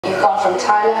gone from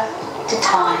Tyler to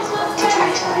Ty to Ty.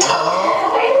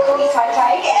 I'm going to call you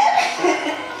Ty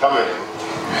again. Come in.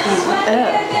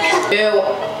 Ew,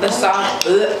 the sound.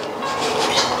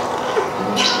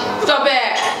 Stop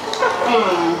it.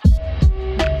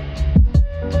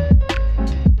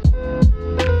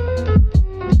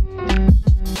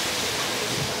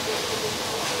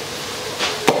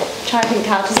 Try to think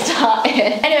how to start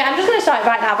it. Anyway, I'm just going to start it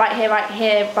right now, right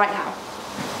here, right now.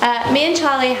 Me and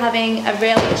Charlie having a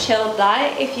really chilled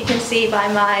night, if you can see by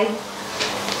my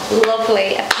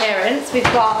lovely appearance. We've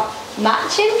got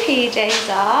matching PJs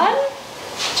on.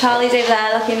 Charlie's over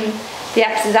there looking the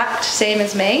exact same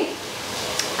as me.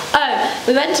 Oh,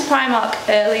 we went to Primark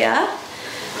earlier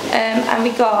and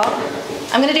we got,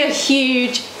 I'm going to do a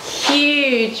huge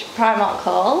Primark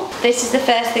haul. This is the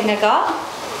first thing I got.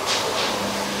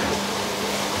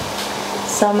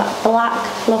 Some black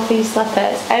fluffy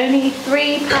slippers, only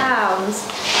 £3,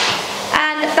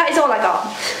 and that is all I got.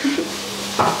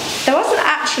 There wasn't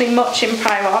actually much in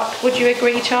Primark, would you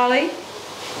agree, Charlie?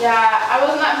 Yeah, I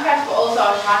wasn't that impressed, but also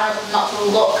I was trying not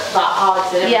to look that hard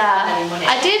so I didn't spend any money.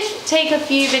 I did take a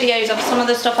few videos of some of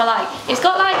the stuff I like. It's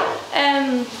got like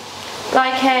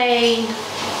a,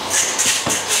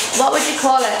 what would you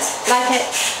call it? Like a,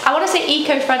 I want to say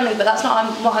eco-friendly, but that's not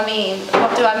what I mean.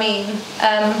 What do I mean?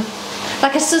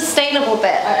 Like a sustainable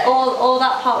bit. All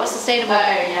that part was sustainable. Oh,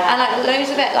 yeah. And like loads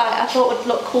of it, like I thought would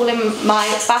look cool in my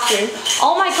bathroom.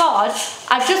 Oh my god!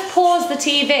 I've just paused the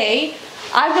TV.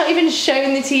 I've not even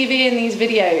shown the TV in these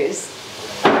videos.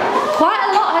 Quite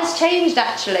a lot has changed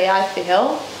actually, I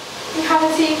feel. We have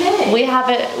a TV. We have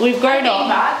it. We've grown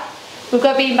up. We've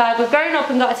got a beanbag. We've grown up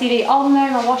and got a TV. Oh no,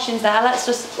 my washing's there. Let's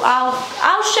just.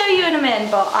 I'll show you in a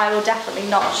minute, but I will definitely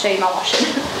not show you my washing.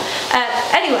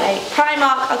 Anyway,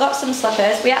 Primark. I got some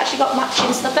slippers. We actually got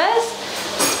matching slippers.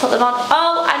 Let's put them on.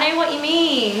 Oh, I know what you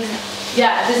mean.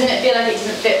 Yeah, doesn't it feel like it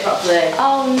doesn't fit properly?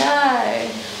 Oh no.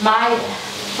 My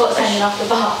foot's hanging off the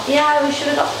bar. Yeah, we should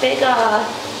have got bigger.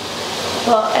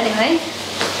 But anyway.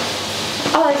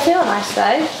 Oh, they feel nice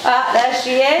though. There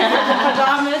she is, in the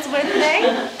pyjamas with me.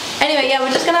 Anyway, yeah,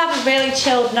 we're just gonna have a really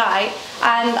chilled night,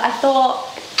 and I thought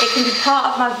it can be part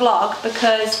of my vlog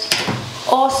because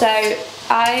also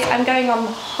I am going on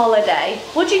holiday.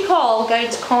 Would you call going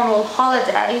to Cornwall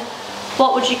holiday?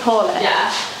 What would you call it?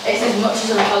 Yeah, it's as much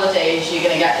as a holiday as you're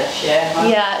gonna get this year. Huh?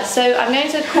 Yeah, so I'm going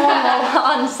to Cornwall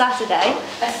on Saturday.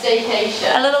 A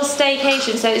staycation. A little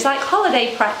staycation, so it's like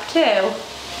holiday prep too.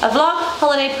 A vlog,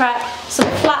 holiday prep, some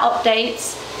flat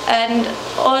updates, and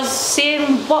us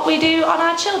seeing what we do on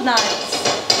our chilled nights.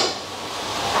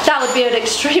 That would be an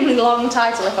extremely long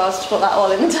title if I was to put that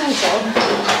all in the title.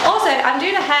 Also, I'm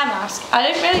doing a hair mask. I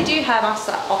don't really do hair masks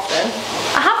that often.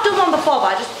 I have done one before,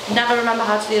 but I just never remember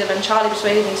how to do them, and Charlie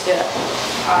persuaded me to do it.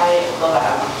 I love a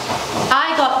hair mask.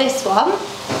 I got this one.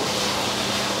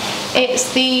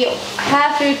 It's the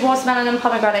Hair Food Watermelon and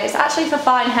Pomegranate. It's actually for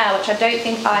fine hair, which I don't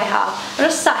think I have. I'm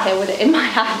just sat here with it in my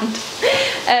hand.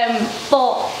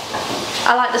 But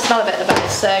I like the smell of it the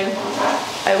best, so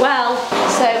oh well.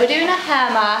 So we're doing a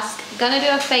hair mask, gonna do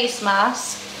a face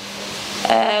mask.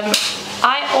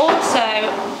 I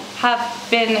also have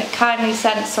been kindly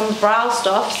sent some brow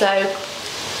stuff, so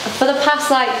for the past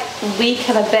like week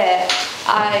and a bit,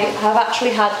 I have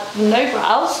actually had no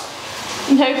brows.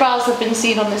 No brows have been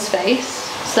seen on this face,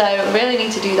 so I really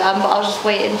need to do them, but I was just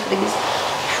waiting for these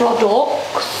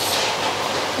products.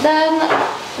 Then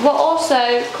we're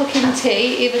also cooking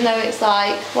tea, even though it's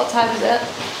like, what time is it?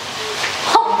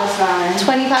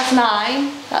 20 past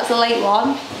 9, that's a late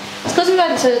one. It's because we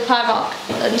went to Primark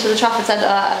and to the Trafford Centre.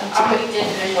 And we did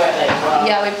finish work late as well.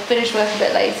 Yeah, we finished work a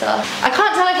bit later. I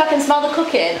can't tell if I can smell the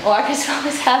cooking or I can smell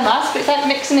this hair mask, but it's like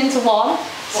mixing into one.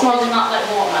 Smells not like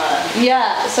watermelon.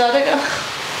 Yeah, so I don't know.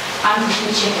 And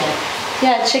chicken.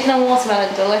 Yeah, chicken and watermelon,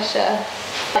 delicious.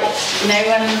 Like, you know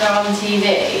when they're on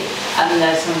TV and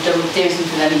there's some do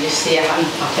something, then you just see a hand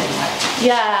popping like.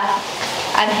 Yeah.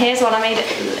 And here's one I made it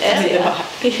earlier.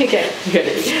 Okay, good.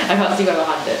 I can't see where my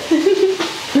hand is.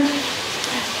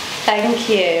 Thank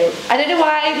you. I don't know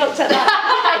why I looked at that.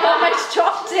 I almost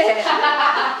dropped it.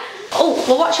 Oh,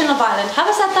 we're watching Love Island. Have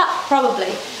I said that?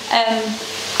 Probably.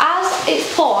 As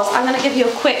it's paused, I'm going to give you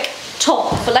a quick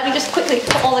tour, but let me just quickly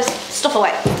put all this stuff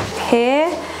away. Here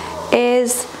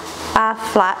is our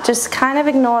flat. Just kind of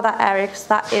ignore that area because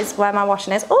that is where my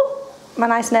washing is. Oh, my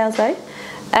nice nails though.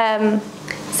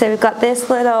 So we've got this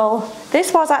little,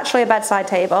 this was actually a bedside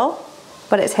table,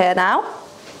 but it's here now.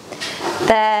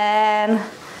 Then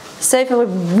sofa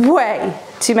with way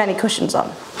too many cushions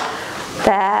on.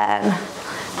 Then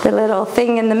The little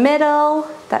thing in the middle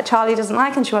that Charlie doesn't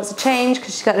like and she wants to change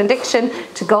because she's got an addiction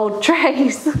to gold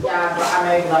trays. Yeah, but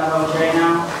I'm over that gold tray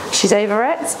now. She's over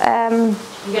it. I'm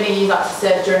going to use that to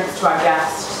serve drinks to our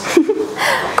guests.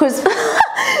 Because,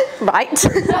 right.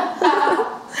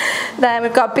 Then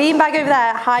we've got a beanbag over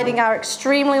there hiding our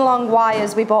extremely long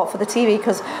wires we bought for the TV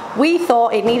because we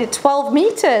thought it needed 12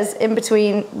 metres in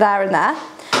between there and there.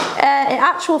 In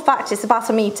actual fact, it's about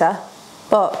a metre,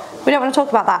 but we don't want to talk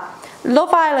about that.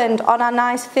 Love Island on our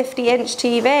nice 50-inch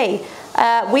TV.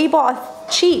 We bought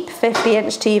a cheap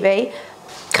 50-inch TV.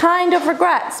 Kind of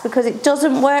regrets because it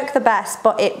doesn't work the best,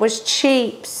 but it was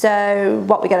cheap, so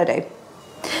what we gonna do?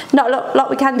 Not a lot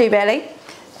we can do really.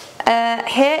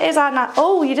 Here is our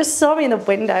oh, you just saw me in the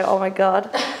window, oh my god.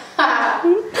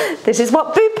 This is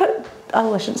what Boo put.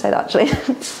 Oh, I shouldn't say that actually.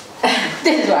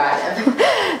 This is where I live.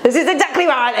 This is exactly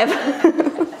where I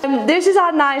live. This is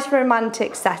our nice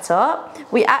romantic setup.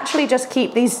 We actually just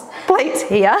keep these plates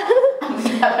here.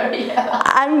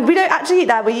 And we don't actually eat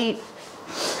there, we eat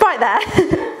right there.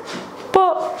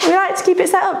 But we like to keep it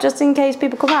set up just in case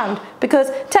people come round.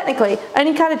 Because technically,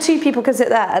 only kind of 2 people can sit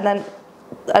there and then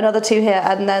another 2 here.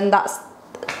 And then that's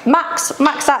max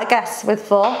out of guests with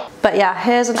 4. But yeah,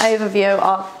 here's an overview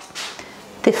of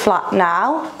the flat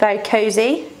now. Very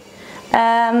cosy.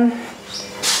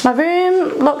 My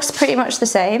room looks pretty much the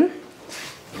same.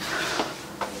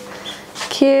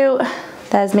 Cute.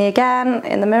 There's me again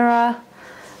in the mirror.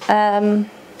 I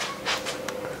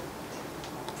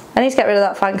need to get rid of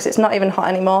that fan because it's not even hot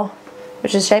anymore,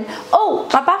 which is a shame. Oh,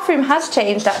 my bathroom has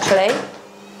changed actually.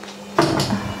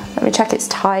 Let me check it's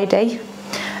tidy.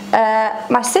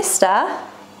 My sister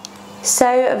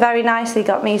so very nicely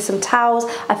got me some towels.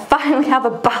 I finally have a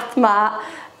bath mat.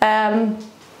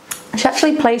 She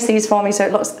actually placed these for me so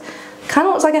it kind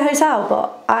of looks like a hotel,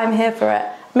 but I'm here for it.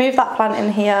 Move that plant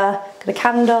in here, got a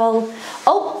candle.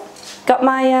 Oh, got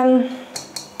my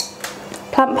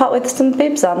plant pot with some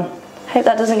bibs on. Hope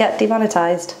that doesn't get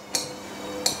demonetised.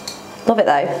 Love it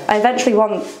though. I eventually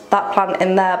want that plant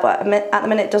in there, but at the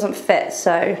minute it doesn't fit,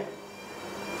 so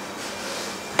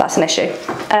that's an issue.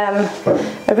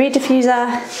 A reed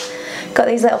diffuser. Got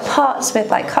these little pots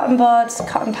with like cotton buds,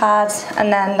 cotton pads,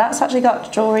 and then that's actually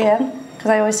got jewellery in because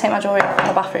I always take my jewellery out in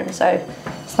the bathroom, so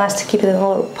it's nice to keep it in a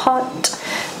little pot.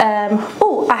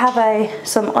 Oh, I have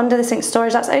some under the sink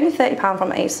storage. That's only £30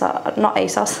 from ASOS, not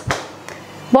ASOS.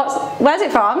 Where's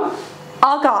it from?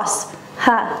 Argos.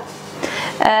 Huh.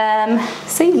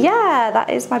 So yeah, that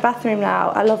is my bathroom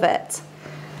now. I love it.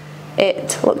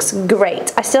 It looks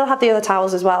great. I still have the other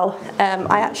towels as well.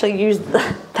 I actually use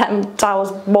them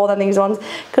towels more than these ones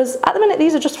because at the minute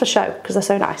these are just for show because they're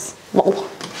so nice. Lol.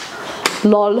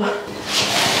 Lol.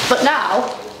 But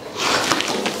now,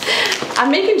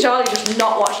 I'm making Charlie just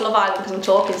not watch Love Island because I'm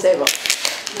talking so much.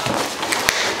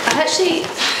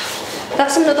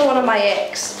 That's another one of my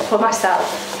icks for myself.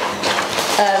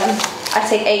 I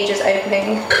take ages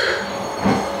opening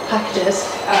packages.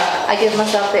 I give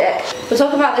myself the ick. We were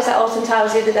talking about this at Alton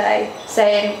Towers the other day,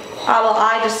 saying, oh well,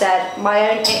 I just said my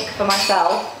own ick for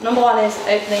myself. Number 1 is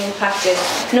opening packages.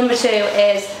 Number 2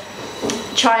 is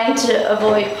trying to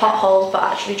avoid potholes but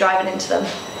actually driving into them.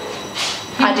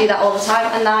 I do that all the time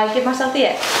and I give myself the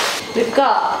ick. We've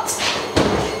got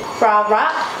brow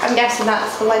wrap. I'm guessing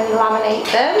that's for when you laminate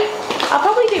them. I'll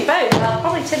probably do both. I'll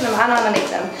probably tint them and laminate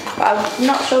them, but I'm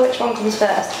not sure which one comes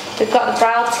first. We've got the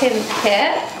brow tint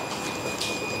kit.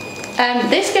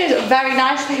 This goes very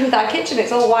nicely with our kitchen.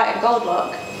 It's all white and gold,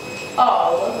 look. Oh,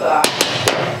 I love that.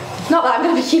 Not that I'm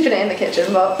going to be keeping it in the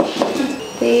kitchen, but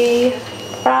the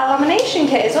brow lamination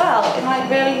kit as well. It might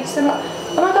really similar.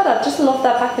 Oh my god, I just love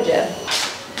their packaging.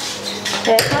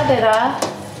 Here's my dinner.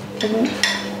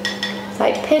 It's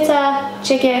like pita,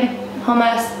 chicken,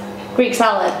 hummus, Greek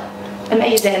salad.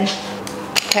 Amazing.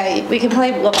 Okay, we can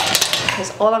play Love Island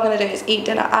because all I'm going to do is eat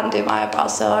dinner and do my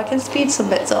eyebrows so I can speed some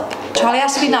bits up. Charlie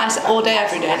has to be nice all day,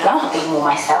 every day now.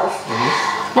 myself.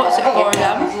 What's it for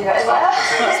again?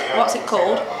 What's it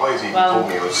called? Well,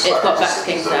 it's what Bex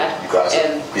King said. Good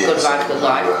vibes, good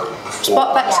life.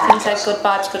 What Bex King said, good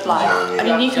vibes, good life. I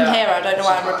mean, you can hear her, I don't know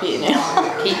why I'm repeating you.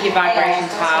 Keep your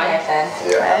vibrations high.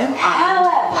 Okay. And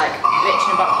like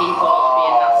bitching about people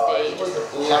being nasty,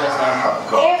 just lowers them.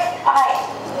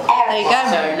 There you go.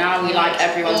 So now we like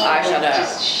everyone's eyeshadow.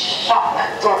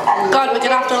 God, we're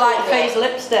gonna have to like phase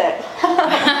lipstick.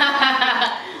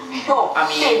 I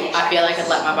mean, I feel like I'd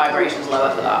let my vibrations lower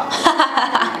for that.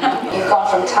 You've gone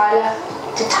from Tyler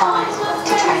to Ty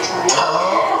to Ty.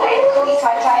 I'm going to call you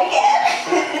Ty again.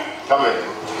 Come in.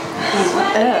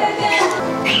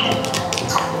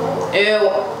 Ew,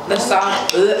 the sound.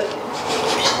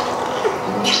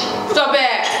 Stop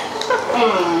it!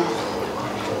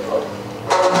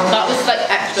 That was like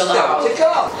extra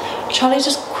loud. Charlie's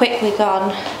just quickly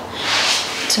gone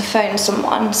to phone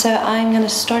someone, so I'm going to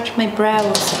start my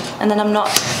brows and then I'm not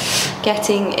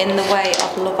getting in the way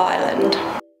of Love Island.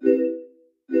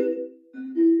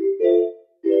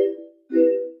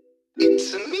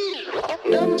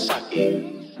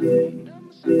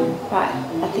 Right,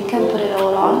 I think I put it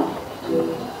all on.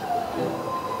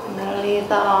 I'm going to leave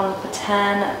that on for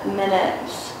 10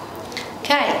 minutes.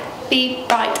 Okay, be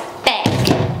right back.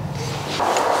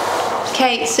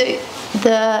 Okay, so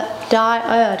the dye,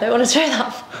 oh, I don't want to throw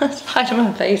that side of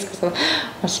my face because I'm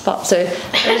a spot, so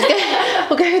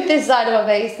we'll go with this side of my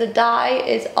face. The dye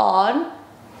is on,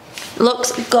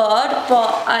 looks good,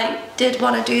 but I did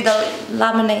want to do the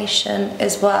lamination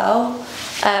as well.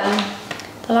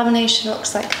 The lamination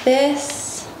looks like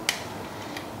this.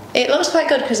 It looks quite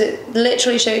good because it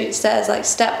literally says like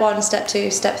step 1, step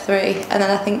 2, step 3, and then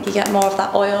I think you get more of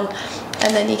that oil,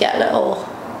 and then you get a little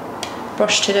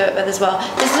brush to do it with as well.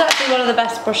 This is actually one of the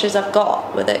best brushes I've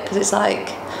got with it because it's like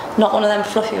not one of them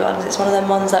fluffy ones, it's one of them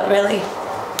ones that really,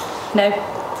 you know,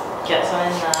 Gets on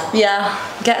in there.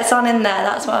 yeah, gets on in there,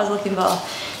 that's what I was looking for.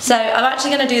 So I'm actually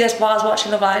going to do this while I was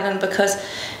watching Love Island because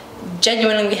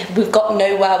genuinely we've got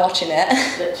nowhere watching it.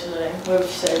 Literally, we're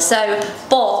so,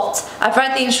 but I've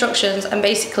read the instructions and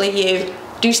basically you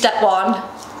do step 1,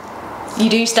 you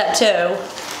do step 2,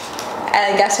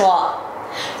 and guess what?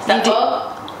 Step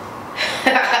up.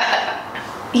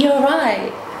 You're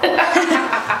right.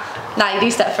 Nah, you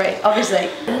do step 3, obviously.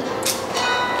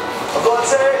 I've got a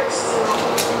text.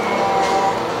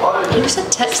 Who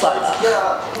said text like that?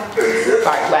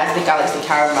 Right, where's the Galaxy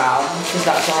Caramel? Because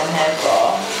that's what I'm here for.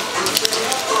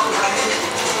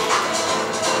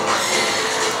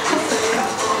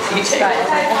 You too. Right.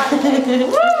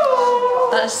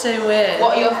 That's so weird.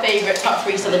 What are your favourite top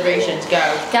 3 celebrations? Go.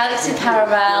 Galaxy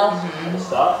Caramel,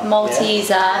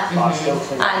 Malteser,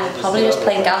 and probably just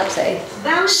plain Galaxy.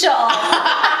 Shut up.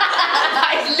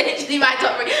 That is literally my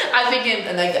top 3. I'm thinking,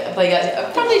 and then play Galaxy.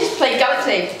 I'll probably just play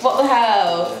Galaxy. What the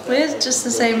hell? We're just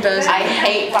the same person. I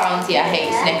hate Bounty, I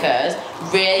hate Snickers.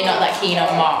 Really not that keen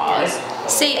on Mars.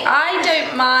 See, I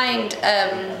don't mind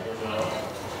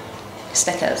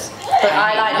Snickers, but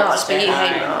I like nuts, but you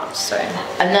hate nuts, so.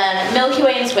 And then Milky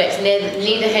Way and Twix,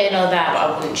 neither here nor there, but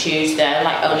I wouldn't choose them,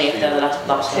 like only if they're the last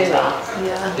ones there.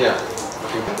 Yeah.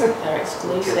 They're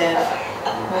exclusive.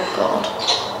 Oh god.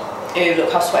 Ooh,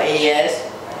 look how sweaty he is.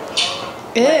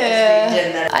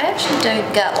 Yeah. I actually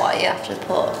don't get why you have to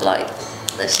put like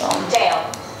this on. Dale.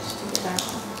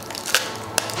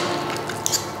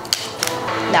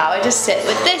 Now I just sit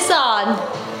with this on.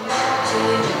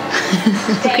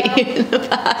 Look at you in the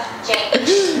back.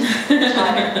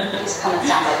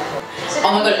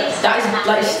 Oh my god, that is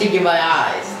like stinging my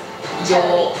eyes. Is it?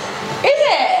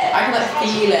 I can like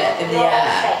feel it in the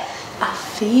air. I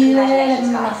feel it in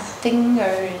my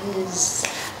fingers.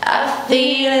 I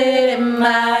feel it in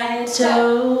my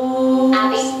toes.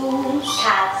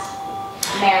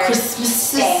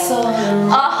 Christmas is on.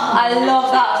 Oh, I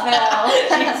love that film.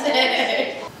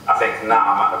 I think now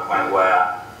I'm at the point where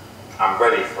I'm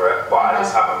ready for it, but I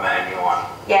just haven't met anyone.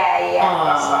 Yeah.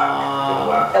 That's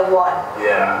like The one.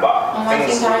 yeah, but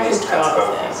things think I tend to should go try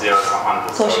from 0 to 100.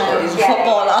 Of course you know, he's a Yeah.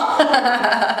 footballer.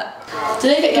 Do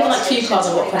they get given like 2 cards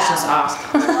of what questions to ask?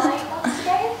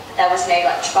 There was no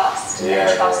like trust.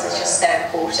 Yeah, Trust is just so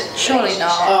important. Surely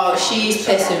not. Oh, she's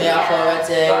pissing me off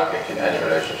already. I think in any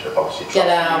relationship, obviously, Get trust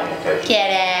out. and communication. Get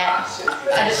it.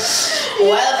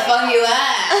 Where the fuck you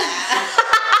at?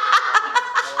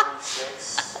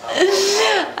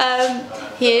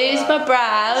 Here's my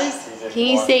brows. Can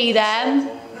you see them?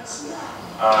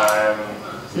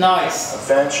 Nice.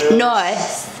 Adventure.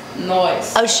 Nice.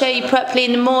 Nice. I'll show you properly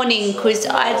in the morning because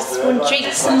I just want to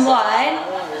drink some wine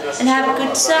and have a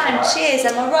good time. Cheers,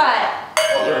 am I right?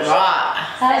 You're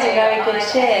right. That was a very good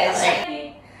cheers.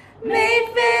 Made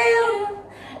feel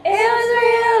it was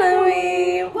real and we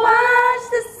watched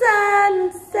the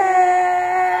sunset.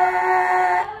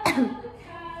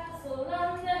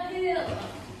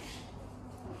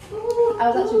 I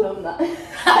was actually filming that.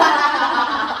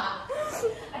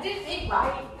 I didn't think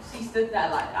right. She stood there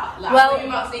like that. Like, Well- you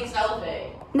might take a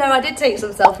selfie. No, I did take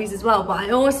some selfies as well, but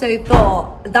I also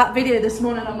thought that video this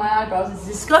morning on my eyebrows is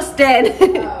disgusting.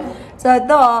 Oh. So I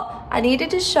thought I needed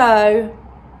to show,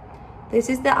 this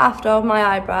is the after of my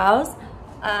eyebrows,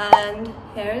 and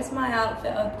here is my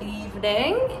outfit of the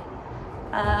evening.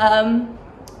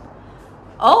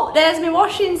 Oh, there's my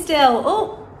washing still.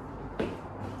 Oh,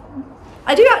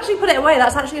 I do actually put it away.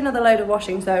 That's actually another load of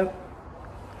washing, so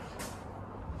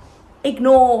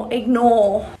ignore.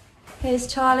 Here's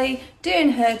Charlie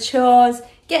doing her chores,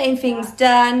 getting things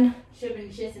done.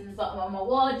 Shoving shit in the bottom of my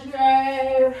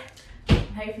wardrobe.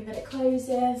 I'm hoping that it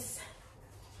closes.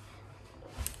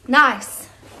 Nice.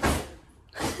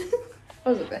 That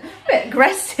was a bit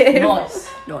aggressive. Nice.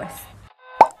 Nice.